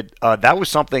excited. That was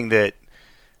something that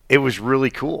it was really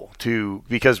cool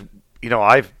because,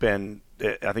 I've been,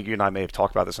 I think you and I may have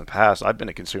talked about this in the past. I've been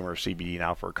a consumer of CBD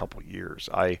now for a couple of years.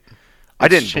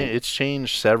 It's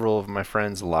changed several of my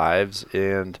friends' lives,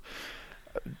 and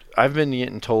I've been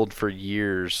getting told for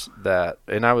years that,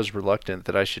 and I was reluctant,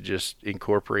 that I should just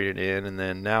incorporate it in, and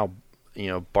then now,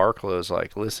 Barclow's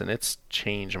like, listen, it's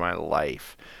changed my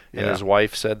life. And his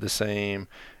wife said the same.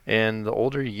 And the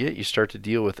older you get, you start to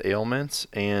deal with ailments,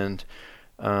 and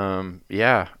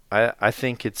I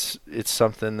think it's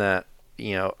something that,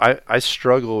 I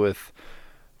struggle with.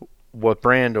 What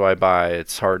brand do I buy?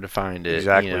 It's hard to find it,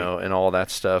 exactly. And all that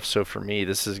stuff. So for me,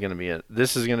 this is going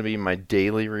to be my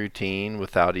daily routine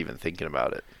without even thinking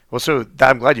about it. Well,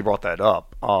 I'm glad you brought that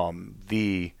up.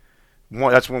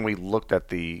 That's when we looked at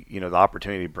the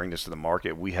opportunity to bring this to the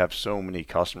market. We have so many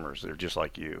customers that are just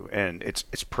like you, and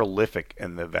it's prolific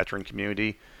in the veteran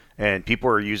community. and people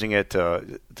are using it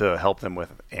to help them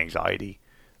with anxiety,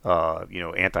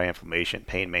 anti-inflammation,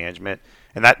 pain management,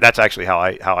 and that's actually how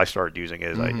I started using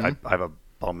it. Is I have a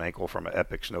bum ankle from an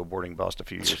epic snowboarding bust a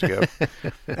few years ago,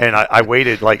 and I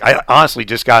waited, like, I honestly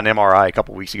just got an MRI a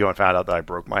couple weeks ago and found out that I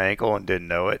broke my ankle and didn't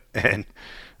know it, and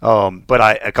but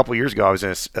a couple years ago I was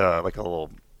in like a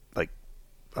little like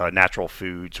natural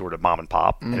food sort of mom and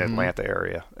pop in Atlanta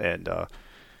area, and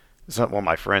one of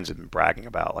my friends had been bragging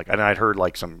about, like, and I'd heard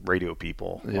like some radio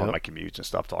people on my commutes and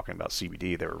stuff talking about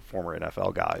CBD. They were former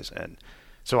NFL guys, and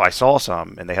so I saw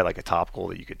some, and they had like a topical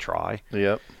that you could try.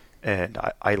 Yep. And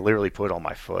I literally put it on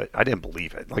my foot. I didn't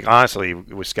believe it. Like, honestly,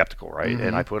 it was skeptical, right?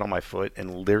 And I put it on my foot,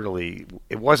 and literally,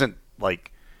 it wasn't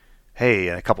like, hey,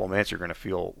 in a couple of minutes you're going to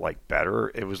feel like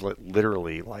better. It was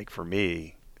literally, like, for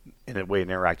me, in a way it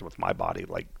interacted with my body,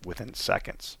 like within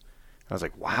seconds. I was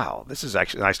like, wow, this is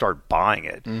actually, and I started buying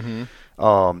it.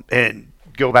 And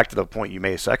go back to the point you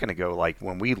made a second ago, like,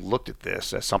 when we looked at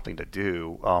this as something to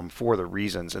do for the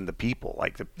reasons and the people,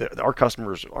 like our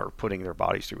customers are putting their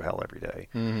bodies through hell every day.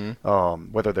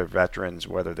 Whether they're veterans,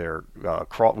 whether they're,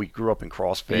 we grew up in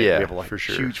CrossFit, we have a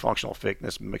huge functional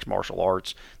fitness, mixed martial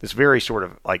arts, this very sort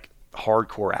of like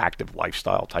hardcore active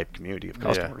lifestyle type community of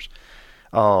customers.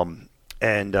 And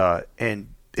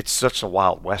it's such a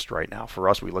wild west right now. For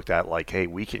us, we looked at like, hey,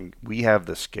 we have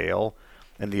the scale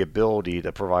and the ability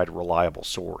to provide a reliable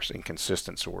source and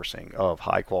consistent sourcing of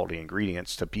high quality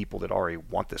ingredients to people that already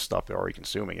want this stuff, they're already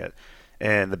consuming it.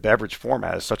 And the beverage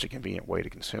format is such a convenient way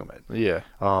to consume it. Yeah.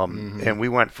 And we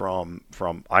went from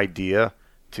idea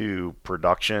to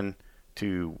production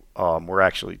to we're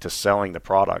actually to selling the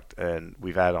product, and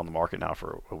we've had it on the market now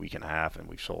for a week and a half, and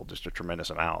we've sold just a tremendous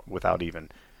amount without even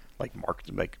like we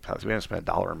haven't spent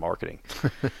 $1 in marketing.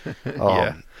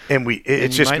 And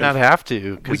it's just, you might not have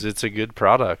to, because it's a good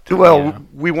product. Well,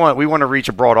 we want to reach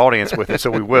a broad audience with it,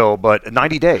 so we will. But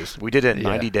 90 days, we did it in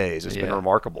 90 days. It's been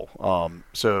remarkable. And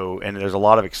there's a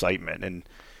lot of excitement, and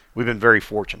we've been very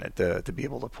fortunate to be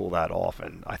able to pull that off.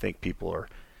 And I think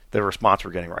the response we're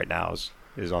getting right now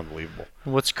is unbelievable.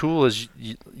 What's cool is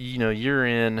you're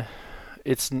in.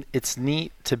 It's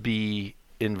neat to be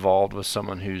involved with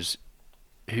someone who's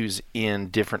in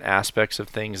different aspects of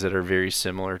things that are very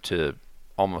similar to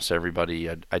almost everybody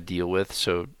I deal with.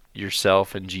 So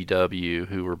yourself and GW,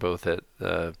 who were both at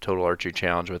the Total Archery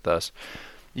Challenge with us,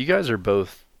 you guys are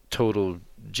both total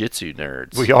jitsu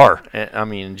nerds. We are. I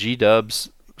mean,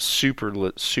 G-Dub's super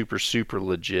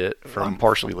legit. I'm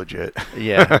partially legit.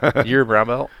 Yeah. You're a brown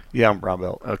belt? Yeah, I'm brown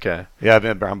belt. Okay. Yeah, I've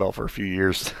been a brown belt for a few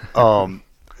years.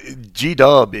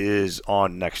 G-Dub is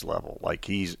on next level. Like,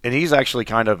 he's actually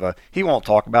kind of he won't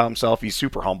talk about himself. He's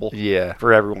super humble. Yeah.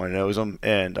 For everyone who knows him,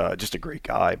 and just a great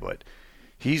guy. But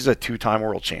he's a 2-time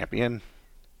world champion,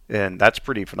 and that's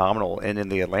pretty phenomenal. And in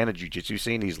the Atlanta jiu-jitsu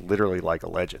scene, he's literally like a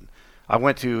legend. I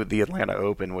went to the Atlanta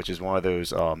Open, which is one of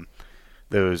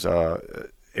those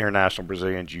International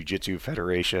Brazilian Jiu-Jitsu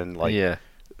Federation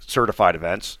certified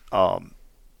events.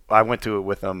 I went to it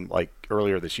with him like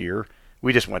earlier this year.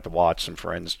 We just went to watch some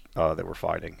friends that were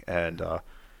fighting and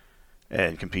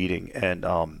competing, and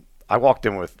I walked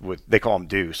in with they call him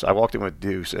Deuce. I walked in with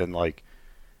Deuce, and like,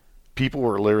 people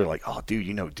were literally like, "Oh, dude,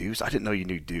 you know Deuce? I didn't know you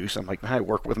knew Deuce." I'm like, "Man, I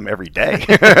work with him every day."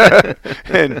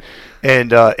 and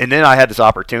then I had this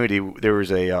opportunity. There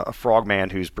was a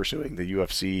frogman who's pursuing the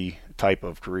UFC type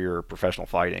of career, professional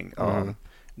fighting,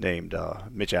 named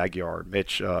Mitch Aguiar.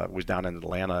 Mitch was down in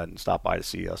Atlanta and stopped by to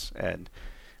see us, and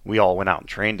we all went out and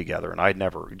trained together. And I'd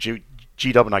never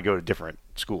G-Dub and I go to different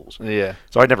schools,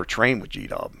 so I'd never trained with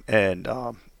G-Dub, and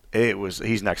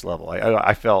he's next level.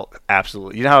 I felt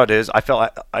absolutely, you know how it is.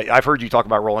 I've heard you talk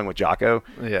about rolling with Jocko.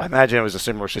 I imagine it was a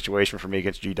similar situation for me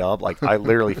against G-Dub. Like, I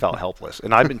literally felt helpless,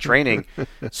 and I've been training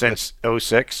since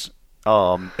 2006.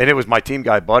 And it was my team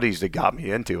guy buddies that got me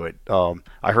into it.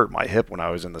 I hurt my hip when I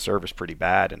was in the service pretty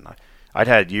bad, and I'd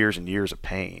had years and years of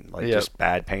pain, just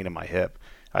bad pain in my hip.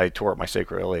 I tore up my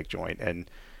sacroiliac joint, and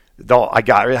I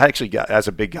actually got, as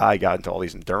a big guy, got into all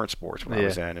these endurance sports when I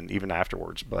was in, and even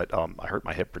afterwards. But I hurt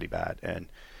my hip pretty bad, and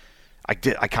I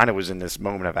kind of was in this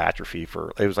moment of atrophy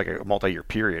it was like a multi-year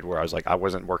period where I was like, I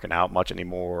wasn't working out much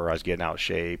anymore. I was getting out of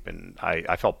shape, and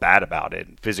I felt bad about it,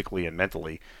 physically and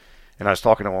mentally. And I was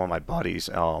talking to one of my buddies,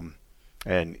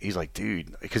 and he's like,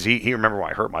 dude, because he remembered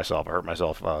when I hurt myself. I hurt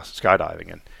myself skydiving,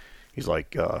 and he's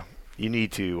like, you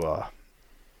need to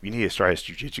try this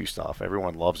jiu-jitsu stuff.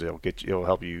 Everyone loves it. It'll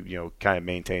help you, kind of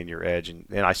maintain your edge. And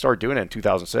I started doing it in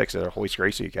 2006 at Holy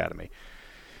Gracie Academy.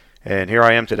 And here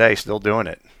I am today, still doing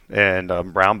it. And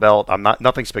brown belt. I'm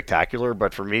nothing spectacular,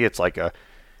 but for me, it's like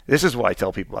this is what I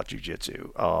tell people about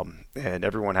jiu-jitsu. And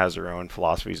everyone has their own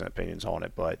philosophies and opinions on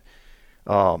it, but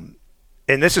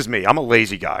And this is me. I'm a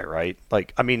lazy guy, right?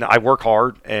 Like, I mean, I work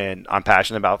hard and I'm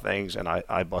passionate about things and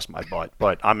I bust my butt,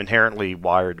 but I'm inherently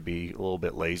wired to be a little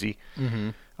bit lazy.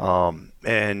 And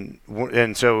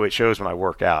so it shows when I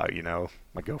work out,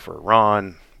 I go for a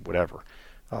run, whatever,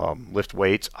 lift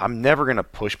weights. I'm never going to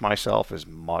push myself as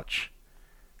much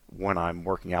when I'm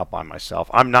working out by myself.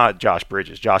 I'm not Josh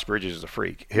Bridges. Josh Bridges is a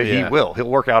freak. He will. He'll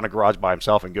work out in a garage by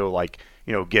himself and go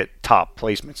get top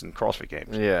placements in CrossFit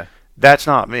games. Yeah. That's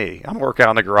not me. I'm working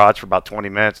out in the garage for about 20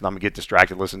 minutes, and I'm going to get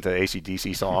distracted listening to the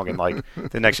AC/DC song, and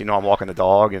the next thing you know, I'm walking the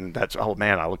dog, and oh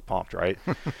man, I look pumped, right?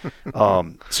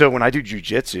 So when I do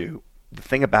jiu-jitsu, the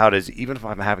thing about it is even if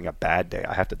I'm having a bad day,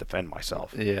 I have to defend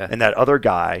myself. Yeah. And that other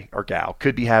guy or gal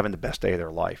could be having the best day of their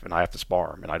life, and I have to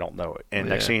spar them, and I don't know it. And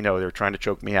next thing you know, they're trying to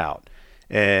choke me out.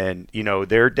 And,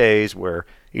 there are days where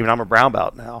even I'm a brown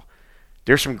belt now,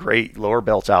 there's some great lower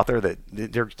belts out there that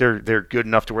they're good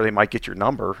enough to where they might get your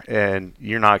number and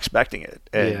you're not expecting it.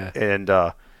 And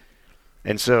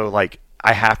so like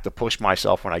I have to push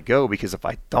myself when I go, because if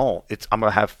I don't, I'm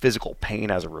going to have physical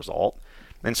pain as a result.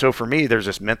 And so for me, there's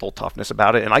this mental toughness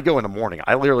about it. And I go in the morning.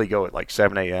 I literally go at like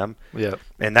 7 a.m. Yeah.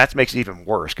 And that makes it even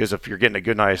worse, because if you're getting a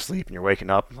good night's sleep and you're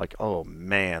waking up, like, oh,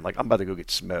 man, like I'm about to go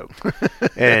get smoked.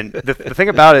 And the thing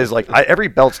about it is, like, every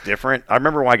belt's different. I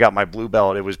remember when I got my blue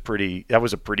belt, that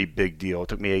was a pretty big deal. It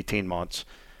took me 18 months.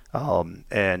 I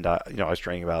was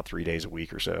training about 3 days a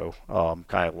week or so.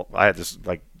 I had this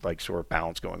like sort of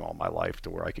balance going on in my life to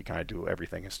where I could kind of do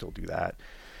everything and still do that.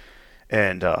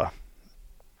 And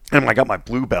when I got my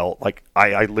blue belt, like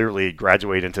I literally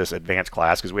graduated into this advanced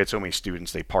class because we had so many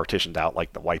students. They partitioned out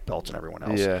like the white belts and everyone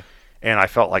else. Yeah. And I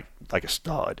felt like a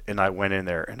stud. And I went in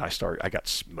there and I got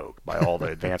smoked by all the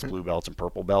advanced blue belts and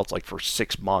purple belts. Like for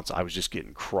 6 months, I was just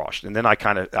getting crushed. And then I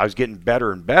was getting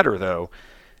better and better though.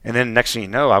 And then next thing you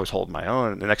know, I was holding my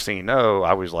own. And the next thing you know,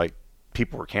 I was like,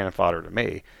 people were cannon fodder to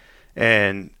me.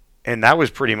 And that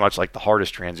was pretty much like the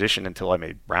hardest transition until I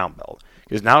made brown belt.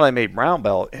 Because now that I made brown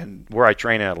belt, and where I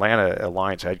train in Atlanta,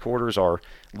 Alliance headquarters, are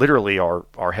literally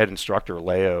our head instructor,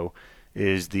 Leo,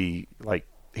 is he's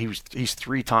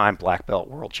 3-time black belt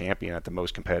world champion at the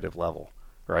most competitive level,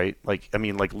 right? Like, I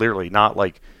mean, like literally not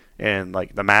like, and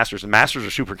like the masters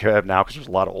are super competitive now because there's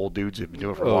a lot of old dudes who've been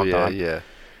doing it for a long time. Yeah.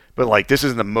 But like, this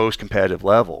is the most competitive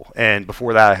level. And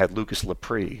before that, I had Lucas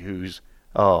Lepre, who's,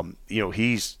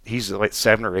 he's like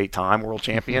 7 or 8-time world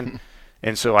champion.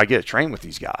 And so I get to train with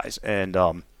these guys. And,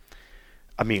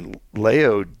 I mean,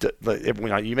 Leo,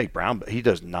 when you make brown belt, he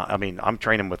does not. I mean, I'm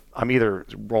either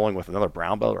rolling with another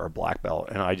brown belt or a black belt,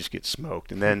 and I just get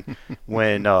smoked. And then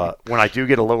when I do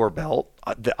get a lower belt,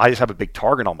 I just have a big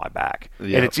target on my back.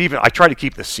 Yep. And I try to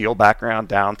keep the seal background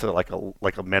down to like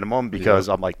a minimum, because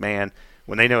I'm like, man,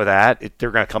 when they know that,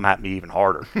 they're going to come at me even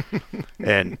harder.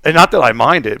 and not that I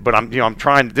mind it, but I'm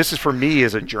trying. This is for me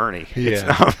as a journey.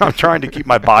 Yeah. I'm trying to keep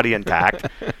my body intact.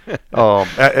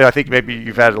 I think maybe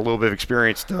you've had a little bit of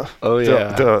experience to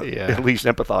at least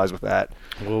empathize with that.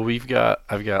 Well,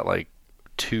 I've got like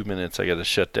 2 minutes. I got to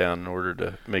shut down in order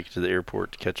to make it to the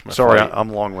airport to catch my Sorry, flight.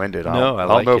 I'm long-winded. No, I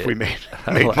don't know if we made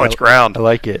much ground. I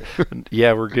like it.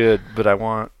 Yeah, we're good.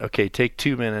 But take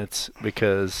 2 minutes,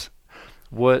 because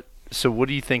So what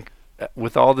do you think,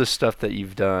 with all this stuff that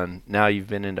you've done, now you've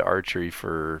been into archery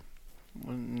for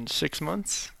 6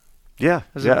 months? Yeah.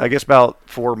 I guess about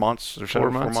 4 months or so.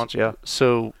 4 months? 4 months, yeah.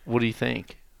 So what do you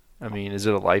think? I mean, is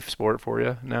it a life sport for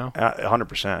you now?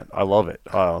 100%. I love it.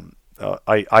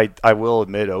 I will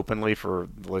admit openly for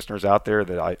the listeners out there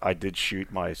that I did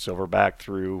shoot my silverback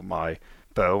through my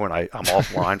bow, and I'm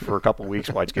offline for a couple of weeks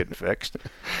while it's getting fixed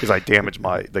because I damaged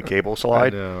the cable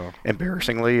slide. I know.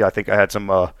 Embarrassingly, I think I had some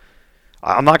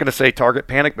I'm not going to say target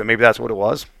panic, but maybe that's what it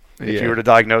was. If you were to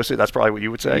diagnose it, that's probably what you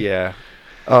would say. Yeah.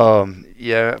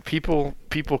 Yeah. People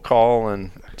call and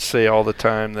say all the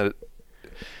time that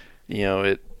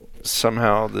it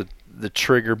somehow the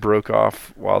trigger broke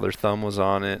off while their thumb was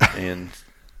on it,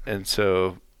 and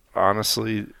so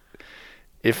honestly,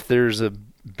 if there's a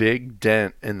big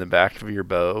dent in the back of your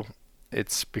bow,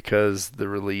 it's because the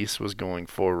release was going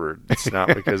forward. It's not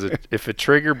because if a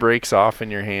trigger breaks off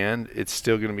in your hand, it's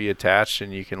still going to be attached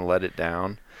and you can let it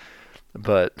down.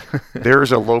 But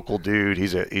there's a local dude.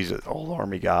 He's an old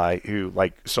Army guy who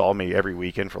like saw me every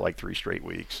weekend for like 3 straight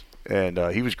weeks, and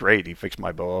he was great. He fixed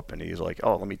my bow up, and he's like,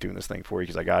 "Oh, let me tune this thing for you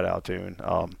because I got it out of tune."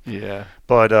 Yeah.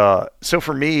 But so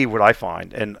for me, what I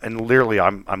find, and literally,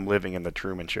 I'm living in the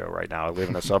Truman Show right now. I live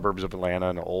in the suburbs of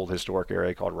Atlanta in an old historic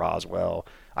area called Roswell.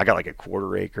 I got like a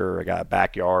 1/4 acre. I got a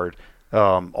backyard.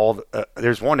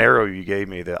 There's one arrow you gave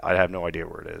me that I have no idea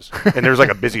where it is, and there's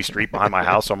like a busy street behind my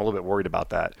house, so I'm a little bit worried about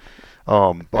that.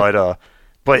 But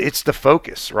but it's the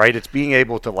focus, right? It's being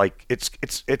able to like it's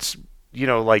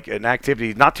like an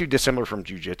activity not too dissimilar from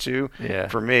jiu-jitsu. Yeah.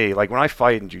 For me, like when I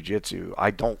fight in jiu-jitsu,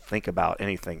 I don't think about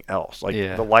anything else. Like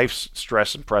the life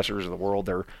stress and pressures of the world,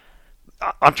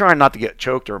 I'm trying not to get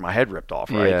choked or my head ripped off,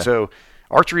 right? Yeah. So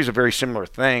archery is a very similar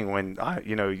thing when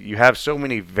you have so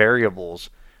many variables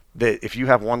that if you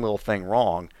have one little thing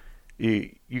wrong,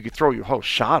 you could throw your whole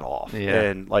shot off.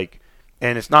 Yeah.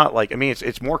 And it's not like, I mean,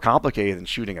 it's more complicated than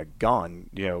shooting a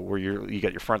gun, where you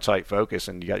got your front sight focus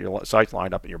and you got your sights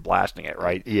lined up and you're blasting it,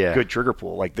 right? Yeah. Good trigger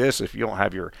pull. Like this, if you don't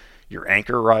have your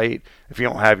anchor right, if you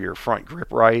don't have your front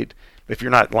grip right, if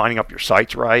you're not lining up your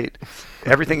sights right,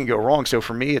 everything can go wrong. So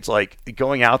for me, it's like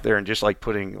going out there and just like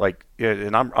putting like,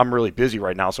 and I'm really busy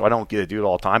right now, so I don't get to do it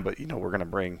all the time, but we're going to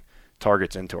bring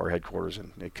targets into our headquarters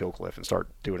at Kill Cliff and start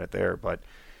doing it there. But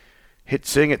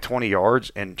sitting at 20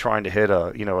 yards and trying to hit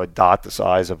a dot the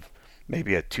size of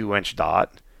maybe a 2-inch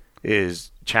dot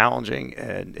is challenging,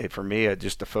 and for me,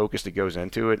 just the focus that goes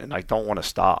into it, and I don't want to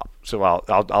stop. So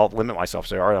I'll limit myself.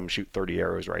 Say, all right, I'm gonna shoot 30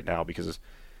 arrows right now, because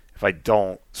if I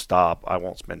don't stop, I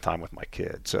won't spend time with my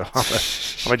kids. So I'm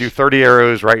gonna do 30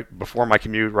 arrows right before my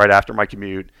commute, right after my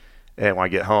commute, and when I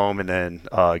get home, and then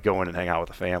go in and hang out with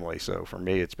the family. So for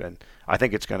me, I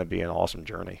think it's going to be an awesome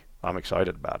journey. I'm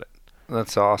excited about it.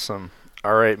 That's awesome.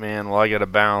 All right, man. Well, I got to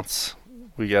bounce.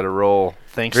 We got to roll.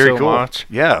 Thanks Very so cool. much.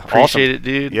 Yeah, appreciate awesome. it,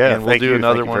 dude. Yeah, and we'll do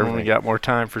another one when we everything. got more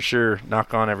time for sure.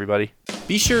 Knock on, everybody.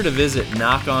 Be sure to visit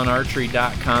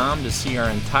knockonarchery.com to see our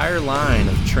entire line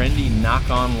of trendy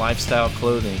knock-on lifestyle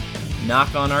clothing.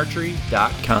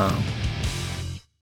 knockonarchery.com.